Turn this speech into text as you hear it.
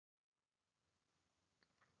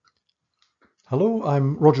Hello,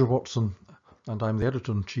 I'm Roger Watson, and I'm the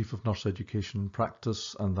Editor-in-Chief of Nurse Education and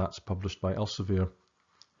Practice, and that's published by Elsevier.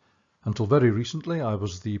 Until very recently, I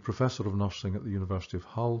was the Professor of Nursing at the University of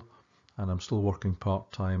Hull, and I'm still working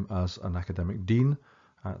part-time as an Academic Dean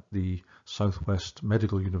at the Southwest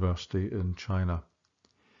Medical University in China.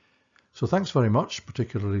 So thanks very much,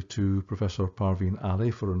 particularly to Professor Parveen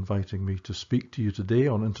Ali for inviting me to speak to you today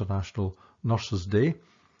on International Nurses Day.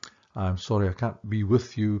 I'm sorry I can't be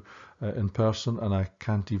with you in person, and I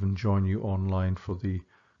can't even join you online for the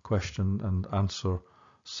question and answer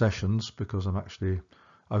sessions because I'm actually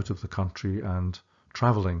out of the country and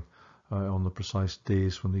travelling on the precise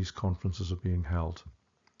days when these conferences are being held.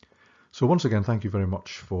 So once again, thank you very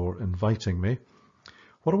much for inviting me.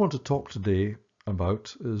 What I want to talk today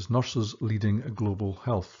about is nurses leading global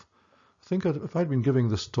health. I think if I'd been giving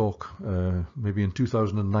this talk maybe in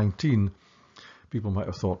 2019, people might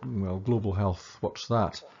have thought, well, global health, what's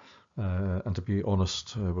that? And to be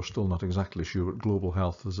honest, we're still not exactly sure what global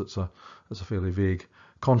health is. It's a fairly vague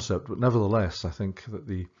concept, but nevertheless, I think that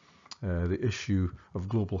the issue of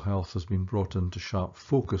global health has been brought into sharp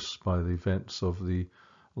focus by the events of the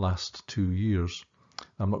last 2 years.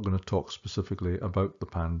 I'm not going to talk specifically about the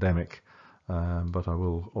pandemic, but I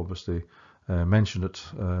will obviously mention it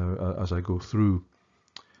as I go through,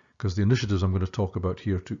 because the initiatives I'm going to talk about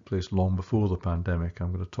here took place long before the pandemic.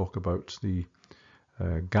 I'm going to talk about the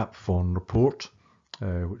GAPFON report,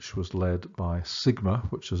 which was led by Sigma,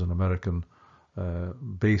 which is an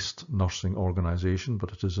American-based nursing organisation,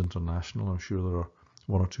 but it is international. I'm sure there are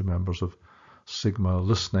one or two members of Sigma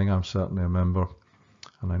listening. I'm certainly a member,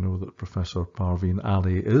 and I know that Professor Parveen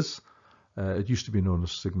Ali is. It used to be known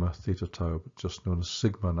as Sigma Theta Tau, but just known as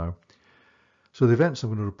Sigma now. So the events I'm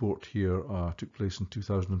going to report here took place in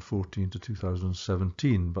 2014 to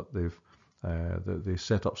 2017, but they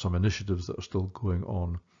set up some initiatives that are still going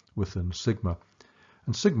on within Sigma.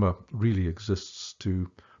 And Sigma really exists to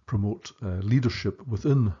promote leadership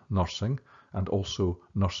within nursing and also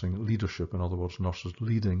nursing leadership, in other words, nurses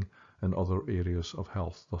leading in other areas of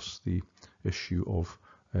health, thus the issue of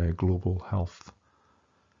global health.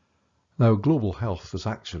 Now, global health is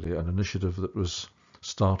actually an initiative that was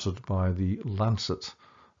started by the Lancet,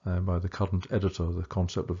 by the current editor. The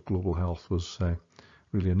concept of global health was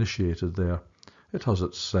really initiated there. It has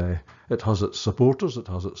its supporters, it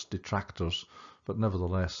has its detractors, but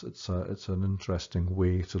nevertheless, it's an interesting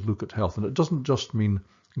way to look at health. And it doesn't just mean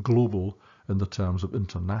global in the terms of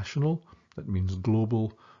international. It means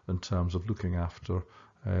global in terms of looking after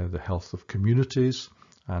the health of communities,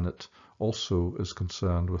 and it also is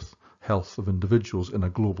concerned with health of individuals in a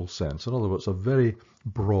global sense. In other words, a very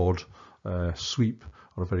broad sweep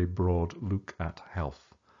or a very broad look at health.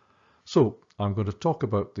 So I'm going to talk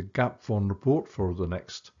about the GAPFON report for the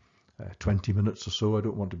next 20 minutes or so. I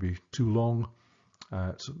don't want to be too long.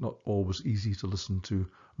 It's not always easy to listen to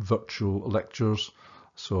virtual lectures,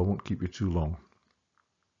 so I won't keep you too long.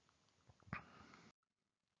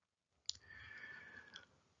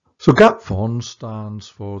 So GAPFON stands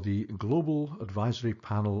for the Global Advisory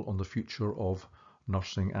Panel on the Future of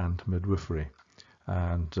Nursing and Midwifery,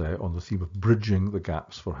 and on the theme of bridging the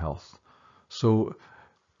gaps for health. So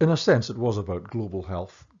in a sense, it was about global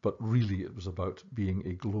health, but really it was about being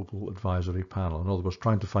a global advisory panel. In other words,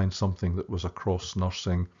 trying to find something that was across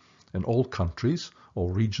nursing in all countries,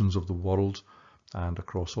 all regions of the world, and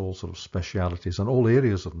across all sort of specialities and all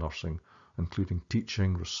areas of nursing, including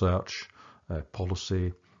teaching, research,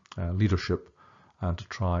 policy, leadership, and to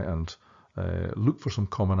try and look for some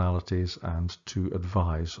commonalities and to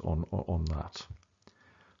advise on that.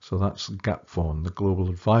 So that's GAPFON, the Global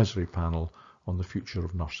Advisory Panel on the Future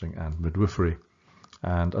of Nursing and Midwifery.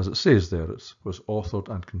 And as it says there, it was authored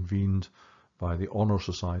and convened by the Honour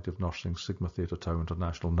Society of Nursing, Sigma Theta Tau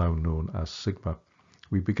International, now known as Sigma.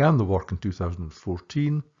 We began the work in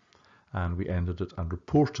 2014, and we ended it and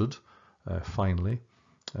reported finally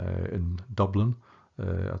in Dublin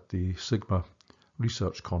at the Sigma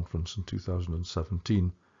Research Conference in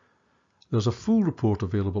 2017. There's a full report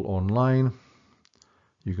available online.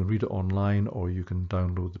 You can read it online or you can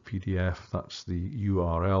download the PDF. That's the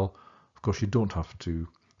URL. Of course, you don't have to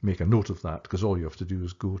make a note of that, because all you have to do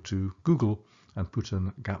is go to Google and put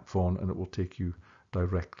in GAPFON, and it will take you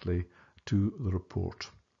directly to the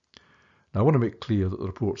report. Now, I want to make clear that the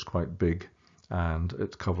report's quite big, and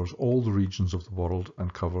it covers all the regions of the world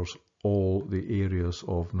and covers all the areas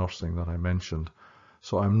of nursing that I mentioned.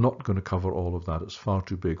 So I'm not going to cover all of that. It's far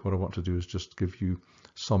too big. What I want to do is just give you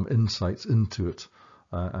some insights into it,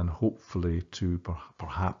 and hopefully to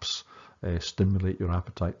perhaps stimulate your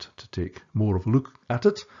appetite to take more of a look at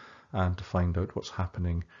it and to find out what's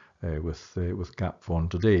happening with GAPFON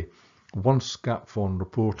today. Once GAPFON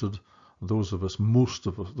reported, most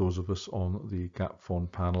of those of us on the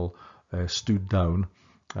GAPFON panel stood down,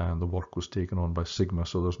 and the work was taken on by Sigma.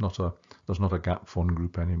 So there's not a GAPFON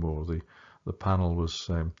group anymore. The panel was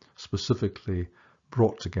specifically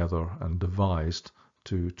brought together and devised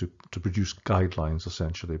to produce guidelines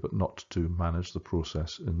essentially, but not to manage the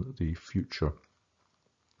process in the future.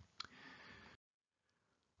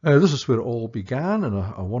 This is where it all began, in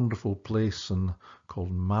a wonderful place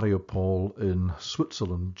called Mariupol in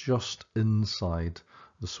Switzerland, just inside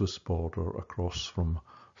the Swiss border across from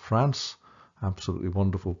France. Absolutely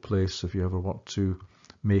wonderful place if you ever want to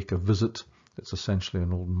make a visit. It's essentially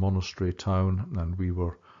an old monastery town, and we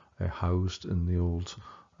were housed in the old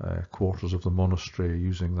quarters of the monastery,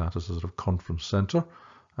 using that as a sort of conference centre.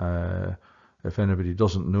 If anybody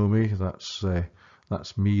doesn't know me,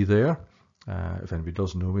 that's me there. If anybody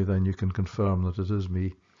does know me, then you can confirm that it is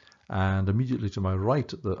me. And immediately to my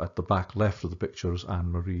right, at the back left of the picture, is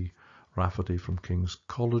Anne-Marie Rafferty from King's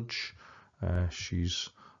College. She's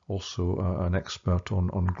also an expert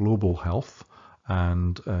on global health,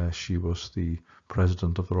 and she was the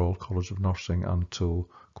president of the Royal College of Nursing until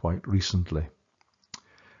quite recently.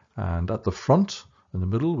 And at the front, in the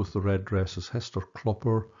middle, with the red dress, is Hester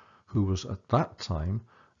Klopper, who was at that time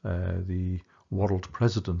the world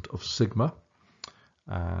president of Sigma,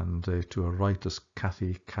 and to her right is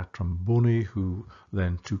Kathy Catramboni, who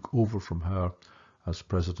then took over from her as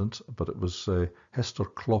president. But it was Hester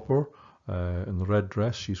Klopper in the red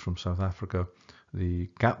dress. She's from South Africa. The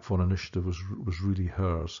GAPFON initiative was really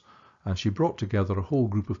hers, and she brought together a whole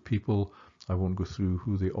group of people. I won't go through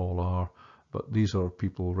who they all are, but these are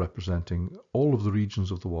people representing all of the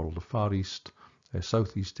regions of the world: the Far East,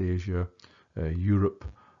 Southeast Asia, Europe,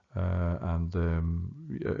 and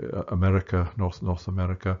America, North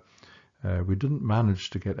America. We didn't manage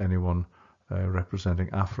to get anyone representing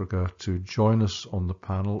Africa to join us on the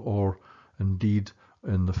panel, or indeed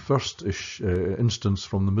in the first instance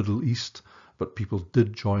from the Middle East, but people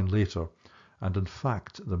did join later. And in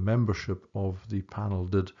fact, the membership of the panel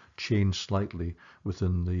did change slightly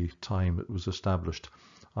within the time it was established.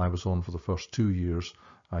 I was on for the first 2 years.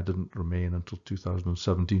 I didn't remain until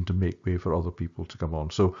 2017 to make way for other people to come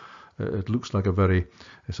on. So it looks like a very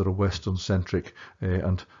sort of Western-centric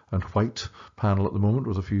and white panel at the moment,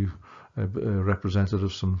 with a few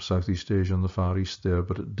representatives from Southeast Asia and the Far East there,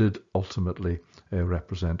 but it did ultimately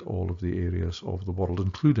represent all of the areas of the world,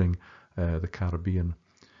 including the Caribbean.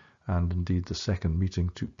 And indeed, the second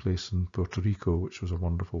meeting took place in Puerto Rico, which was a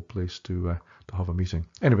wonderful place to have a meeting.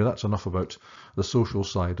 Anyway, that's enough about the social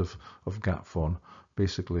side of GAPFON.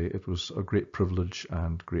 Basically, it was a great privilege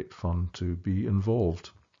and great fun to be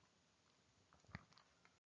involved.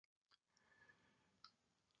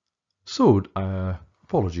 So,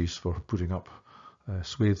 apologies for putting up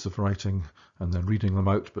swathes of writing and then reading them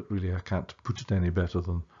out, but really I can't put it any better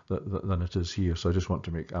than it is here. So I just want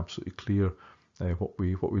to make absolutely clear what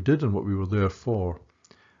we did and what we were there for.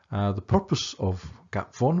 The purpose of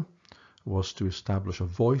GAPFON was to establish a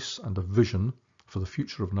voice and a vision for the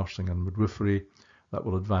future of nursing and midwifery that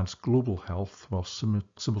will advance global health while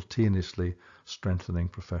simultaneously strengthening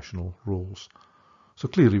professional roles. So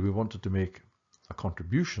clearly we wanted to make a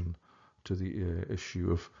contribution to the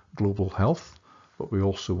issue of global health, but we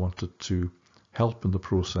also wanted to help in the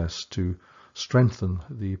process to strengthen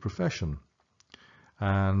the profession.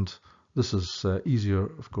 And this is easier,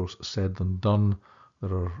 of course, said than done.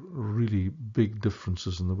 There are really big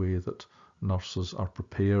differences in the way that nurses are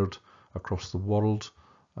prepared across the world.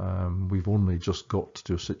 We've only just got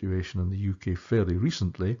to a situation in the UK fairly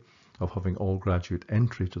recently of having all graduate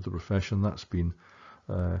entry to the profession. That's been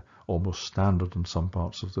almost standard in some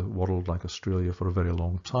parts of the world, like Australia, for a very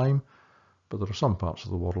long time. But there are some parts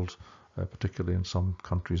of the world, particularly in some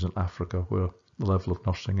countries in Africa, where the level of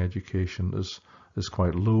nursing education is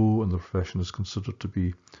quite low and the profession is considered to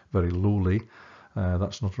be very lowly.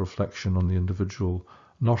 That's not a reflection on the individual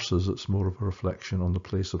nurses, it's more of a reflection on the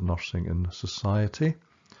place of nursing in society.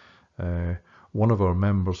 One of our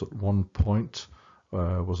members at one point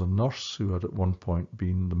was a nurse who had at one point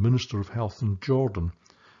been the Minister of Health in Jordan,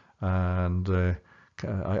 and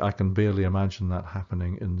I can barely imagine that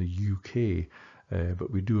happening in the UK,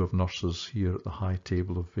 but we do have nurses here at the high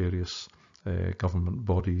table of various government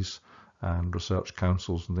bodies and research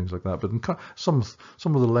councils and things like that. But in some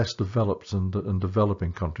of the less developed and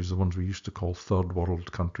developing countries, the ones we used to call third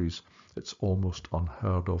world countries, it's almost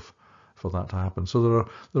unheard of for that to happen. So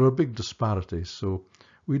there are big disparities. So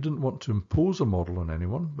we didn't want to impose a model on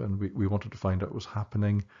anyone, and we wanted to find out what was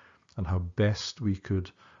happening and how best we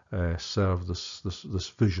could serve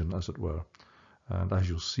this vision, as it were. And as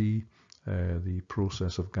you'll see, the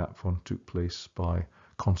process of GAPFON took place by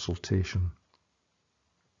consultation.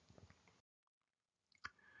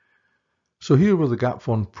 So here were the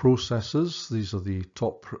GAPFON processes. These are the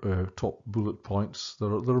top bullet points.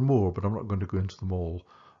 There are more, but I'm not going to go into them all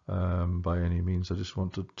by any means. I just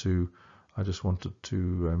wanted to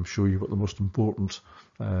show you what the most important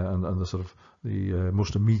and the sort of the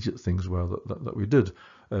most immediate things were that we did.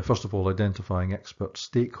 First of all, identifying expert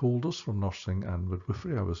stakeholders from nursing and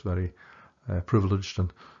midwifery. I was very privileged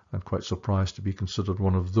and quite surprised to be considered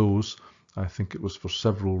one of those. I think it was for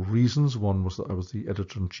several reasons. One was that I was the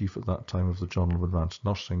editor-in-chief at that time of the Journal of Advanced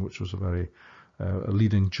Nursing, which was a very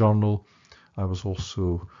leading journal. I was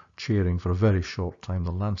also chairing for a very short time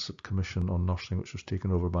the Lancet Commission on Nursing, which was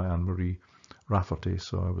taken over by Anne-Marie Rafferty,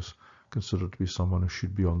 so I was considered to be someone who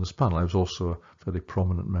should be on this panel. I was also a very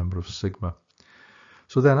prominent member of Sigma.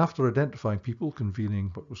 So then, after identifying people,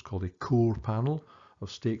 convening what was called a core panel of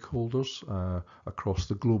stakeholders across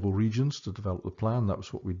the global regions to develop the plan. That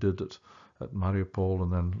was what we did at Mariupol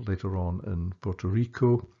and then later on in Puerto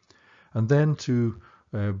Rico. And then to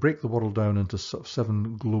break the world down into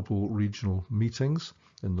 7 global regional meetings.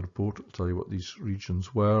 In the report, I'll tell you what these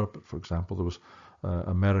regions were. But for example, there was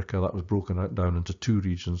America. That was broken down into 2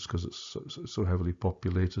 regions because it's so heavily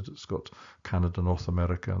populated. It's got Canada, North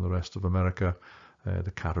America, and the rest of America,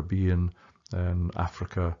 the Caribbean, and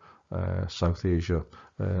Africa, South Asia,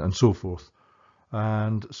 and so forth.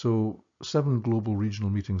 And so 7 global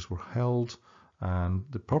regional meetings were held, and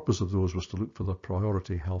the purpose of those was to look for the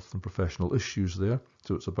priority health and professional issues there.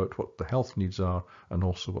 So it's about what the health needs are and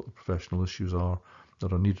also what the professional issues are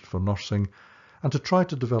that are needed for nursing, and to try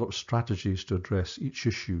to develop strategies to address each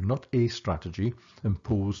issue, not a strategy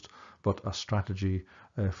imposed, but a strategy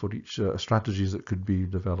for each, strategies that could be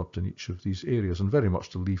developed in each of these areas, and very much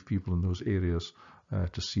to leave people in those areas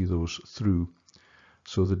to see those through.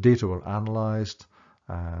 So the data were analysed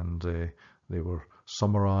and they were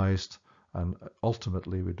summarised, and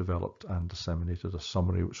ultimately we developed and disseminated a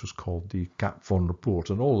summary which was called the GAPFON report,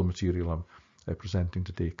 and all the material I'm presenting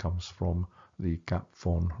today comes from the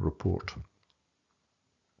GAPFON report.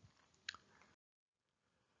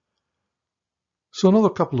 So another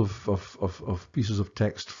couple of pieces of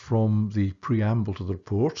text from the preamble to the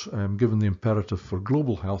report. Given the imperative for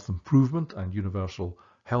global health improvement and universal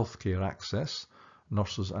healthcare access,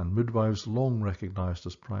 nurses and midwives, long recognised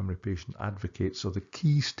as primary patient advocates, are the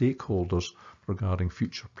key stakeholders regarding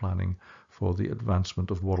future planning for the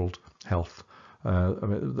advancement of world health.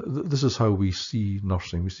 This is how we see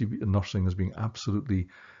nursing. We see nursing as being absolutely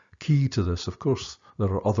key to this. Of course, there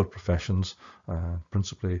are other professions,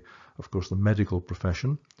 principally, of course, the medical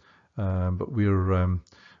profession, but we're,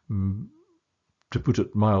 to put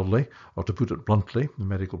it mildly, or to put it bluntly, the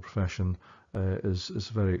medical profession is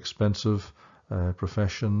a very expensive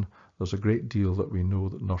profession. There's a great deal that we know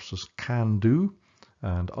that nurses can do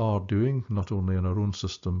and are doing, not only in our own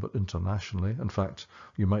system, but internationally. In fact,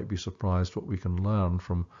 you might be surprised what we can learn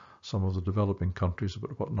from some of the developing countries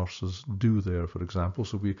about what nurses do there, for example.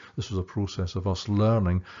 So this was a process of us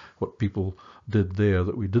learning what people did there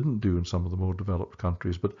that we didn't do in some of the more developed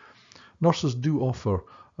countries. But nurses do offer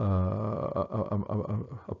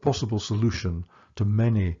a possible solution to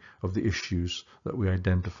many of the issues that we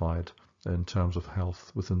identified in terms of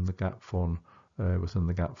health within the GAPFON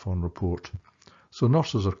report. So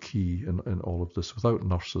nurses are key in all of this. Without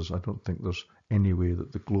nurses, I don't think there's any way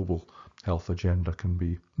that the global health agenda can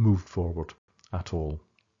be moved forward at all.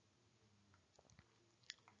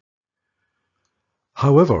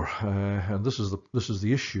 However, and this is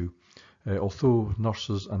the issue, although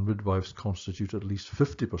nurses and midwives constitute at least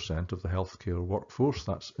 50% of the healthcare workforce,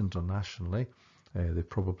 that's internationally, they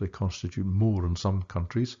probably constitute more in some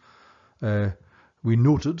countries, we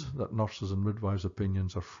noted that nurses and midwives'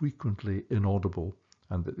 opinions are frequently inaudible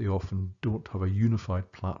and that they often don't have a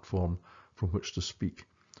unified platform from which to speak.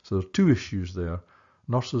 So there are 2 issues there.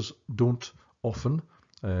 Nurses don't often,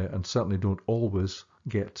 and certainly don't always,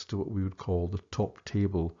 get to what we would call the top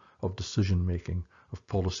table of decision making, of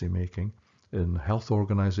policy making in health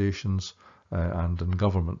organisations and in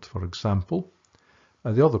government, for example.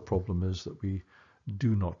 The other problem is that we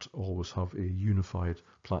do not always have a unified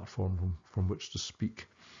platform from which to speak.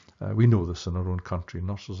 We know this in our own country.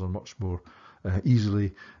 Nurses are much more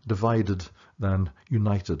easily divided than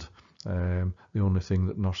united. The only thing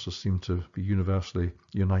that nurses seem to be universally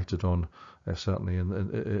united on, certainly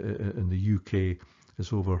in the UK,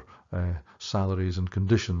 is over salaries and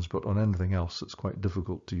conditions, but on anything else it's quite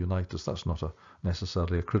difficult to unite us. That's not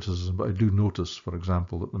necessarily a criticism, but I do notice, for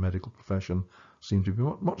example, that the medical profession seems to be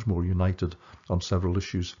much more united on several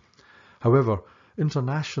issues. However,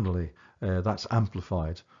 internationally, that's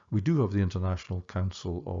amplified. We do have the International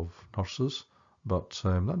Council of Nurses, but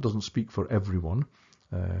that doesn't speak for everyone.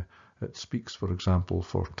 It speaks, for example,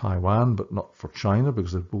 for Taiwan, but not for China,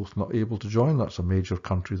 because they're both not able to join. That's a major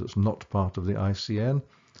country that's not part of the ICN.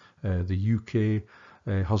 The UK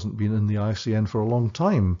hasn't been in the ICN for a long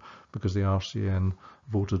time because the RCN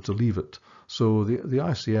voted to leave it. So the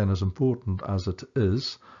ICN, as important as it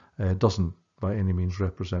is, doesn't by any means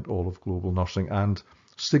represent all of global nursing. And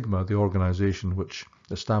Sigma, the organisation which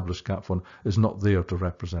established GAPFON, is not there to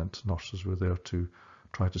represent nurses. We're there to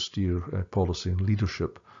try to steer policy and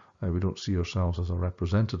leadership. We don't see ourselves as a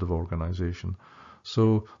representative organisation.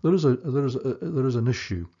 So there is an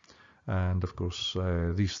issue. And of course,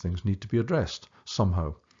 these things need to be addressed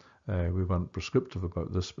somehow. We weren't prescriptive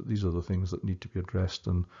about this, but these are the things that need to be addressed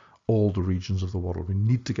in all the regions of the world. We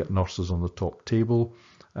need to get nurses on the top table.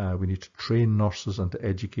 We need to train nurses and to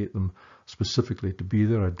educate them specifically to be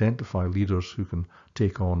there, identify leaders who can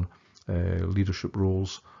take on leadership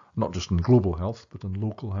roles, not just in global health, but in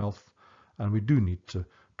local health. And we do need to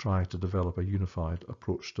try to develop a unified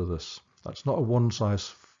approach to this. That's not a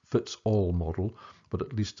one-size-fits-all model, but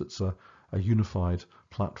at least it's a unified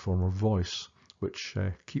platform or voice which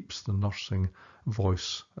keeps the nursing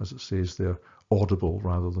voice, as it says there, audible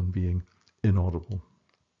rather than being inaudible.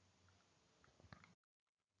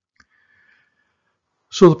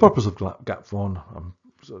 So the purpose of GAPFON,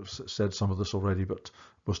 I've sort of said some of this already, but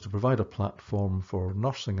was to provide a platform for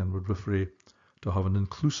nursing and midwifery to have an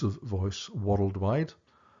inclusive voice worldwide,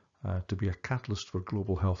 to be a catalyst for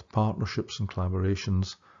global health partnerships and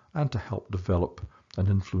collaborations, and to help develop and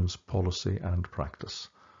influence policy and practice.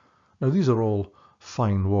 Now, these are all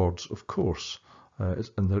fine words, of course,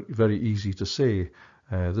 and they're very easy to say.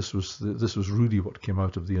 This was really what came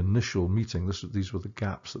out of the initial meeting. These were the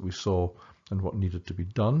gaps that we saw and what needed to be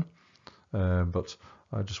done. But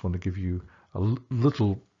I just want to give you a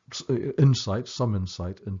little insight, some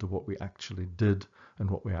insight into what we actually did and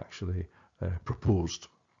what we actually proposed.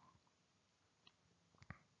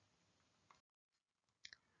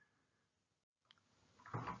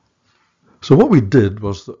 So what we did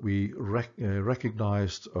was that we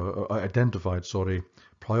identified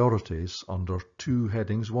priorities under two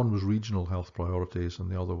headings. One was regional health priorities, and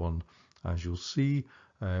the other one, as you'll see,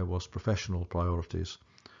 was professional priorities.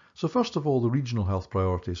 So first of all, the regional health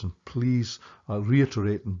priorities, and please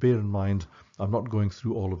reiterate and bear in mind, I'm not going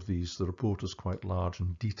through all of these. The report is quite large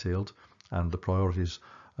and detailed, and the priorities,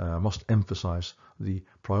 I must emphasize, the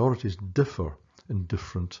priorities differ in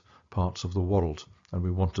different parts of the world, and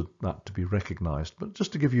we wanted that to be recognized. But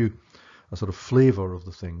just to give you a sort of flavor of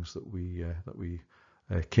the things that we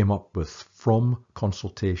came up with from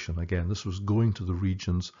consultation. Again, this was going to the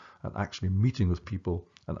regions and actually meeting with people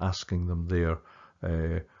and asking them there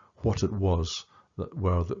what it was that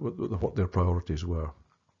what their priorities were.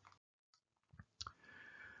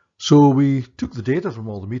 So we took the data from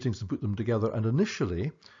all the meetings and put them together, and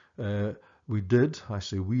initially I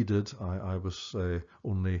was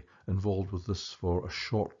only involved with this for a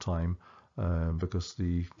short time because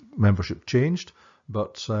the membership changed.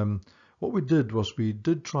 But what we did was we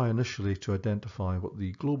did try initially to identify what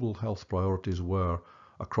the global health priorities were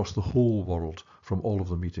across the whole world from all of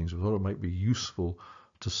the meetings. We thought it might be useful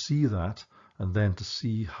to see that and then to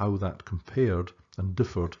see how that compared and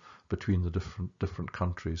differed between the different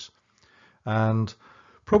countries. And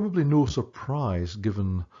probably no surprise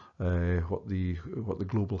given what the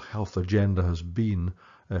global health agenda has been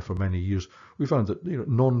for many years. We found that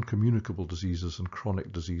non-communicable diseases and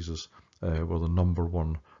chronic diseases were the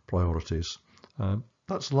 #1 priorities.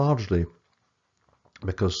 That's largely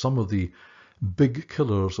because some of the big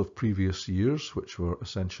killers of previous years, which were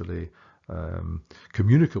essentially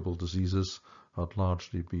communicable diseases, had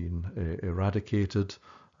largely been eradicated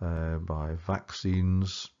by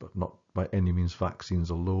vaccines, but not by any means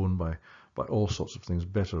vaccines alone, by all sorts of things: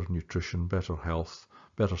 better nutrition, better health,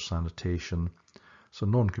 better sanitation. So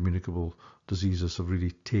non-communicable diseases have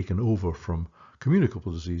really taken over from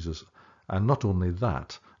communicable diseases. And not only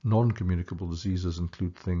that, non-communicable diseases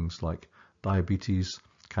include things like diabetes,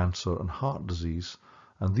 cancer and heart disease.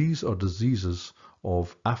 And these are diseases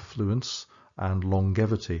of affluence and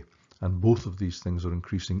longevity. And both of these things are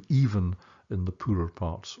increasing even in the poorer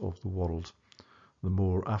parts of the world. The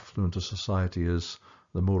more affluent a society is,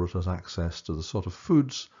 the more it has access to the sort of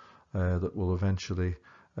foods that will eventually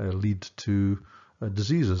lead to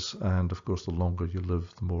diseases. And of course, the longer you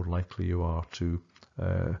live, the more likely you are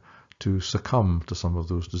to succumb to some of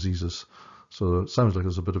those diseases. So it sounds like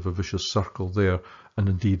there's a bit of a vicious circle there, and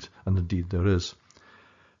indeed there is.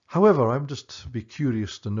 However, I'm just be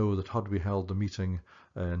curious to know that had we held the meeting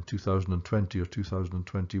in 2020 or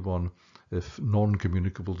 2021, if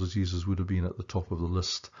non-communicable diseases would have been at the top of the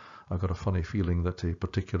list. I've got a funny feeling that a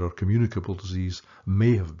particular communicable disease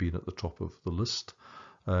may have been at the top of the list.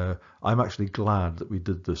 I'm actually glad that we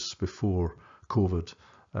did this before COVID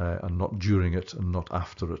and not during it and not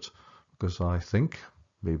after it, because I think,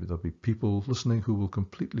 maybe there'll be people listening who will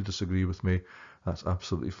completely disagree with me. That's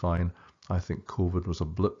absolutely fine. I think COVID was a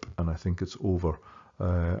blip, and I think it's over.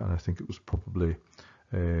 And I think it was probably,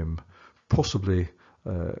 possibly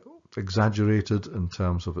exaggerated in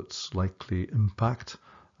terms of its likely impact.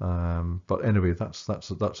 But anyway, that's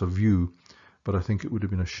a view. But I think it would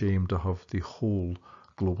have been a shame to have the whole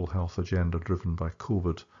global health agenda driven by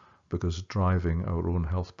COVID, because driving our own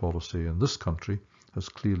health policy in this country has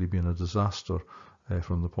clearly been a disaster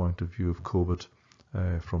from the point of view of COVID,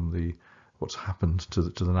 from what's happened to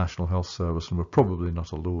the National Health Service, and we're probably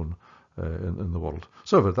not alone in the world.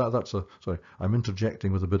 So sorry, I'm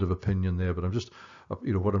interjecting with a bit of opinion there, but I'm just,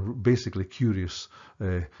 what I'm basically curious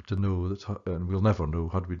to know, that, and we'll never know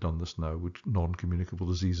had we done this now, would non-communicable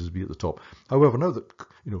diseases be at the top. However, now that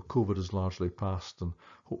COVID is largely past and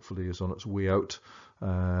hopefully is on its way out,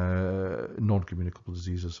 non-communicable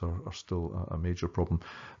diseases are still a major problem.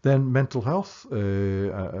 Then mental health,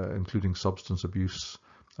 including substance abuse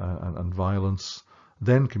and violence,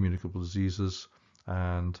 then communicable diseases,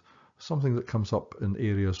 and something that comes up in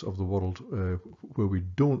areas of the world where we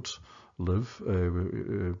don't live,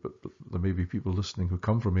 but there may be people listening who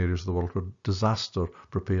come from areas of the world where disaster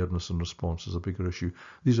preparedness and response is a bigger issue.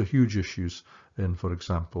 These are huge issues in, for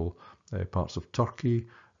example, parts of Turkey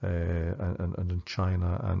and in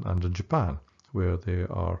China and in Japan, where they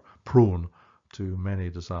are prone to many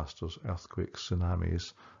disasters, earthquakes,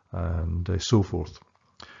 tsunamis, and so forth.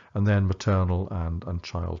 And then maternal and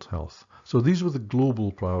child health. So these were the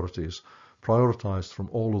global priorities, prioritized from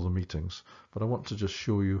all of the meetings. But I want to just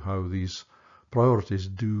show you how these priorities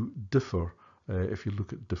do differ if you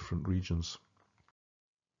look at different regions.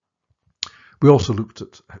 We also looked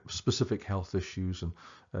at specific health issues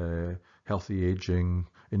and healthy aging,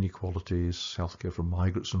 inequalities, healthcare for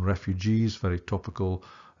migrants and refugees, very topical,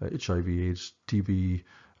 HIV, AIDS, TB,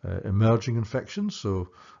 emerging infections. So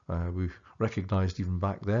we recognised even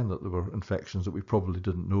back then that there were infections that we probably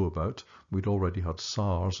didn't know about. We'd already had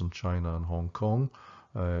SARS in China and Hong Kong.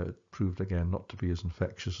 It proved again not to be as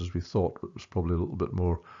infectious as we thought, but was probably a little bit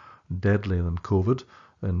more deadly than COVID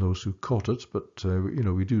in those who caught it. But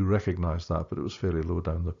we do recognise that, but it was fairly low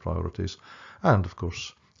down the priorities. And of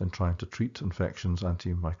course, in trying to treat infections,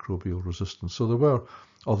 antimicrobial resistance. So there were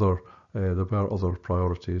other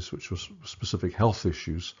priorities, which were specific health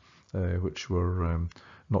issues, which were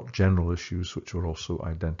not general issues, which were also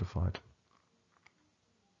identified.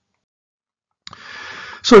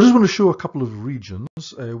 So I just want to show a couple of regions.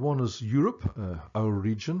 One is Europe, our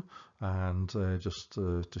region, and just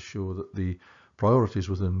to show that the priorities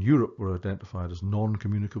within Europe were identified as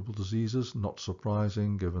non-communicable diseases, not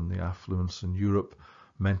surprising given the affluence in Europe.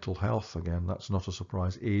 Mental health, again, that's not a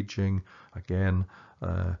surprise. Aging, again,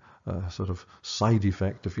 a sort of side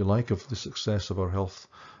effect, if you like, of the success of our health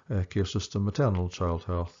care system. Maternal child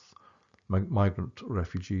health, migrant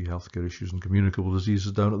refugee healthcare issues, and communicable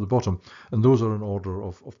diseases down at the bottom. And those are in order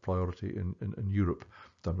of priority in Europe.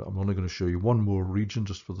 I'm only going to show you one more region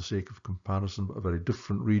just for the sake of comparison, but a very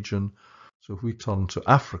different region. So if we turn to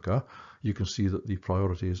Africa, you can see that the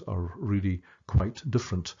priorities are really quite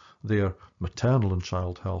different. There, maternal and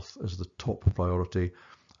child health is the top priority,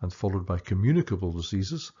 and followed by communicable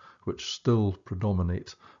diseases, which still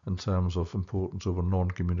predominate in terms of importance over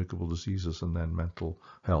non-communicable diseases, and then mental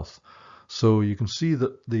health. So you can see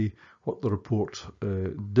that what the report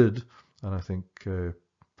did, and I think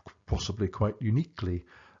possibly quite uniquely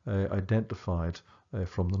identified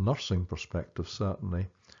from the nursing perspective, certainly,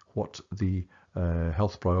 what the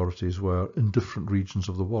health priorities were in different regions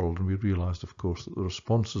of the world. And we realised, of course, that the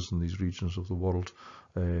responses in these regions of the world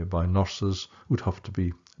by nurses would have to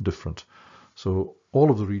be different. So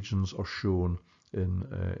all of the regions are shown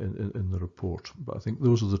in the report, but I think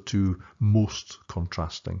those are the two most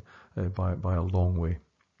contrasting by a long way.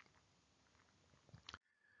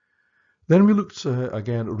 Then we looked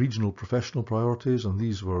again at regional professional priorities, and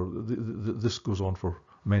these were this goes on for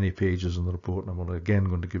many pages in the report, and I'm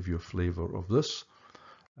going to give you a flavour of this.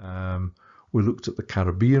 We looked at the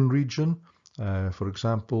Caribbean region, for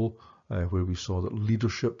example, where we saw that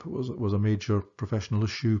leadership was a major professional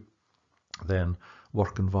issue, then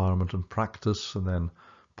work environment and practice, and then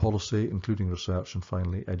policy, including research, and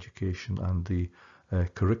finally education and the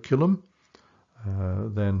curriculum.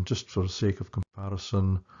 Then, just for the sake of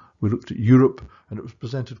comparison, We looked at Europe, and it was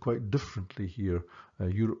presented quite differently here.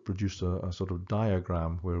 Europe produced a sort of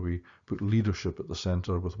diagram where we put leadership at the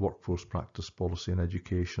centre with workforce practice, policy and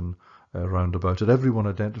education round about it. Everyone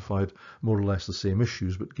identified more or less the same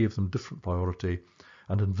issues, but gave them different priority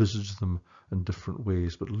and envisaged them in different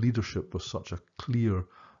ways. But leadership was such a clear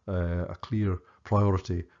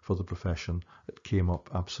priority for the profession. It came up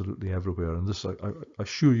absolutely everywhere. And this, I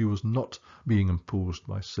assure you, was not being imposed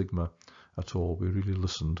by Sigma at all. We really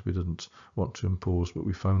listened. We didn't want to impose, but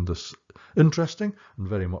we found this interesting and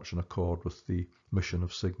very much in accord with the mission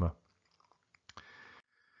of Sigma.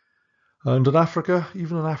 And in Africa,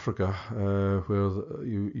 even in Africa, where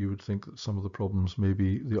you would think that some of the problems may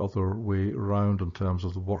be the other way around in terms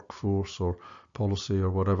of the workforce or policy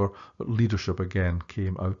or whatever, but leadership again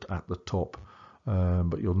came out at the top.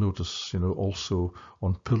 But you'll notice, also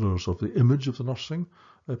on pillars of the image of the nursing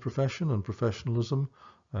profession and professionalism,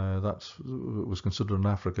 that was considered in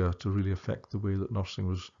Africa to really affect the way that nursing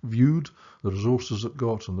was viewed, the resources it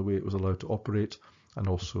got and the way it was allowed to operate, and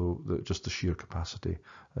also just the sheer capacity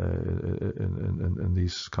in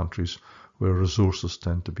these countries where resources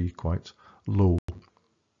tend to be quite low.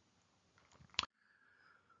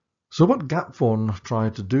 So what GAPFON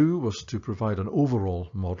tried to do was to provide an overall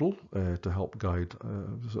model to help guide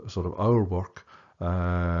sort of our work,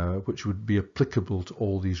 which would be applicable to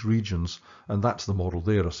all these regions. And that's the model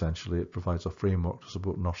there, essentially. It provides a framework to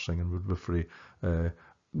support nursing and midwifery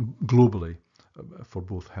globally for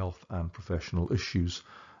both health and professional issues.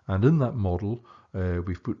 And in that model,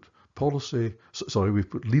 we've put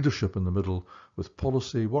leadership in the middle with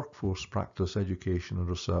policy, workforce practice, education and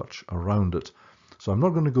research around it. So I'm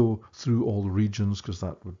not going to go through all the regions because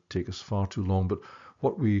that would take us far too long, but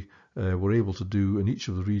what we were able to do in each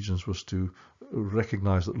of the regions was to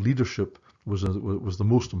recognise that leadership was the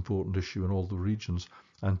most important issue in all the regions,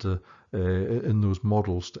 and to in those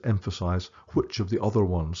models to emphasise which of the other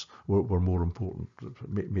ones were more important,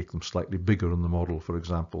 make them slightly bigger in the model, for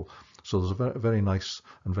example. So there's a very nice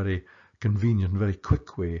and very convenient and very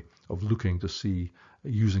quick way of looking to see,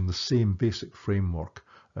 using the same basic framework,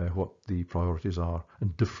 what the priorities are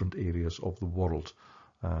in different areas of the world,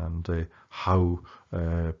 and how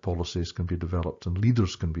policies can be developed and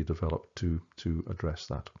leaders can be developed to address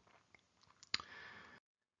that.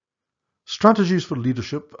 Strategies for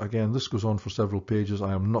leadership. Again, this goes on for several pages.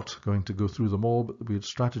 I am not going to go through them all, but we had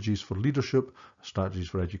strategies for leadership, strategies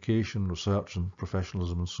for education, research and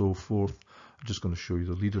professionalism and so forth. I'm just going to show you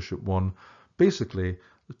the leadership one. Basically,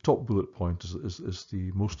 the top bullet point is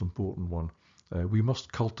the most important one. We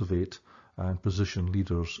must cultivate and position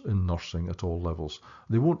leaders in nursing at all levels.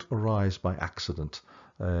 They won't arise by accident.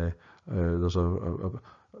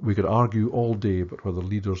 We could argue all day about whether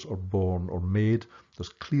leaders are born or made. There's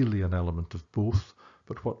clearly an element of both,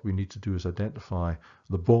 but what we need to do is identify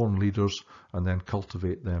the born leaders and then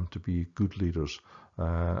cultivate them to be good leaders.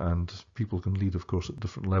 And people can lead, of course, at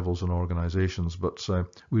different levels in organisations, but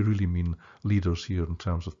we really mean leaders here in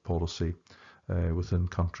terms of policy within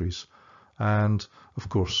countries. And of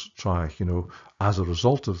course, try, as a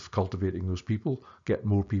result of cultivating those people, get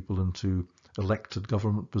more people into elected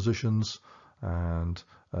government positions and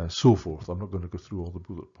so forth. I'm not going to go through all the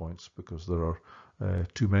bullet points because there are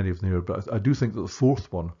too many of them here, but I do think that the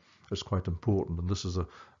fourth one is quite important, and this is a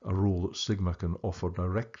role that Sigma can offer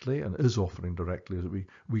directly and is offering directly, is that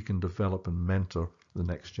we can develop and mentor the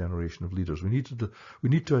next generation of leaders. We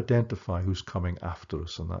need to identify who's coming after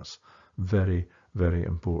us, and that's very, very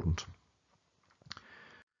important.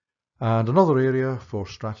 And another area for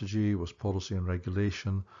strategy was policy and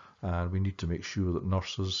regulation, and we need to make sure that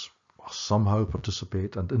nurses somehow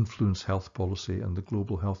participate and influence health policy and the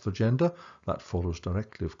global health agenda. That follows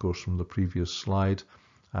directly, of course, from the previous slide,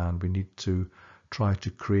 and we need to try to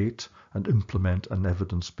create and implement an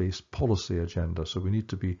evidence-based policy agenda. So we need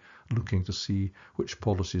to be looking to see which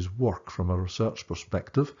policies work from a research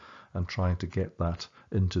perspective and trying to get that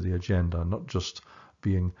into the agenda, not just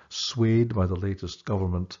being swayed by the latest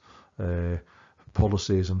government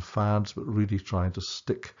policies and fads, but really trying to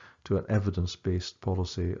stick to an evidence-based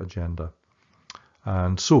policy agenda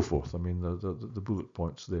and so forth. I mean, the bullet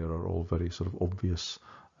points there are all very sort of obvious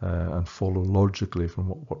and follow logically from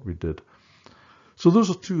what we did. So those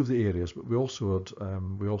are two of the areas, but we also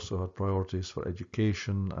had priorities for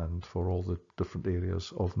education and for all the different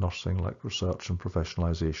areas of nursing, like research and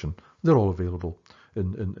professionalisation. They're all available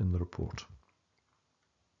in the report.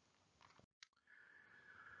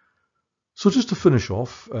 So just to finish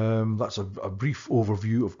off, that's a brief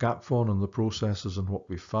overview of GAPFON and the processes and what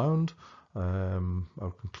we found.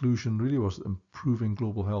 Our conclusion really was that improving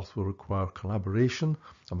global health will require collaboration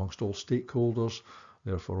amongst all stakeholders,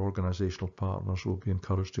 Therefore, organisational partners will be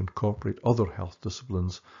encouraged to incorporate other health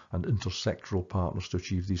disciplines and intersectoral partners to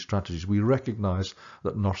achieve these strategies. We recognise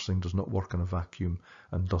that nursing does not work in a vacuum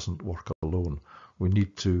and doesn't work alone. We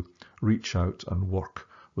need to reach out and work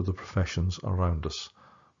with the professions around us.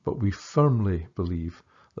 But we firmly believe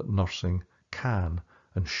that nursing can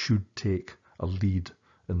and should take a lead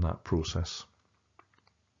in that process.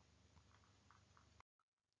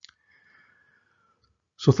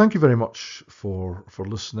 So thank you very much for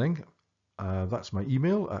listening. That's my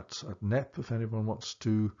email at NEP if anyone wants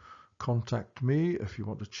to contact me. If you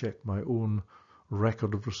want to check my own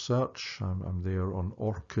record of research, I'm there on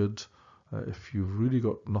ORCID. If you've really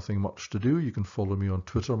got nothing much to do, you can follow me on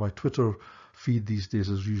Twitter. My Twitter feed these days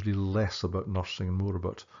is usually less about nursing and more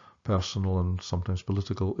about personal and sometimes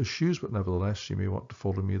political issues, but nevertheless you may want to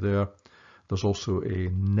follow me there. There's also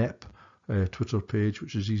a NEP Twitter page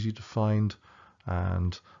which is easy to find,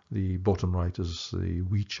 and the bottom right is the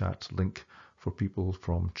WeChat link for people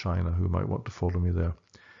from China who might want to follow me there.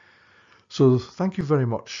 So thank you very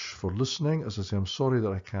much for listening. As I say, I'm sorry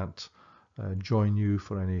that I can't join you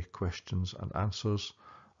for any questions and answers.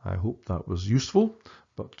 I hope that was useful,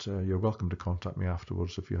 but you're welcome to contact me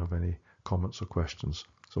afterwards if you have any comments or questions.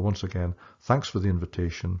 So once again, thanks for the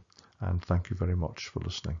invitation and thank you very much for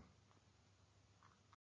listening.